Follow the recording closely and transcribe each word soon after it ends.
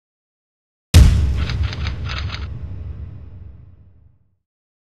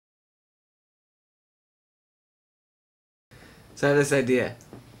So I have this idea.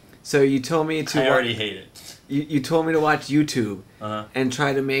 So you told me to. I already hate it. You told me to watch YouTube Uh-huh. and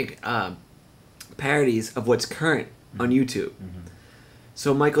try to make parodies of what's current on YouTube. Mm-hmm.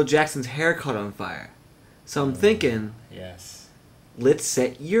 So Michael Jackson's hair caught on fire. So I'm thinking, Yes. let's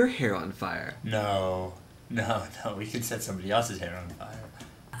set your hair on fire. No. We can set somebody else's hair on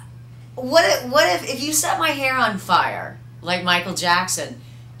fire. What if you set my hair on fire, like Michael Jackson?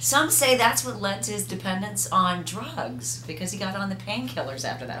 Some say that's what led to his dependence on drugs, because he got on the painkillers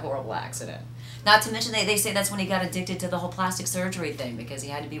after that horrible accident. Not to mention they say that's when he got addicted to the whole plastic surgery thing, because he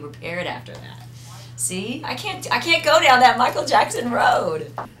had to be repaired after that. See, I can't go down that Michael Jackson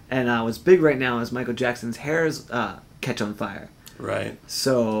road. And what's big right now is Michael Jackson's hairs catch on fire. Right.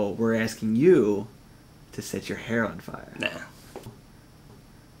 So we're asking you to set your hair on fire. Nah.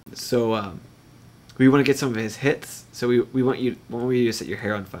 So we want to get some of his hits. So we want you to set your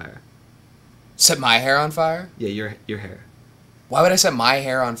hair on fire. Set my hair on fire? Yeah, your hair. Why would I set my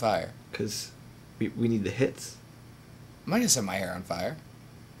hair on fire? Because we need the hits. I'm not gonna set my hair on fire.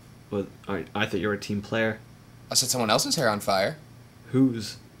 Well, I thought you were a team player. I'll set someone else's hair on fire.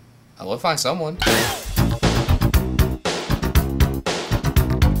 Whose? I will find someone.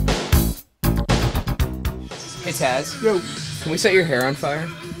 Hey Taz. Yo. Can we set your hair on fire?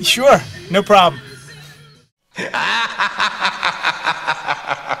 Sure, no problem.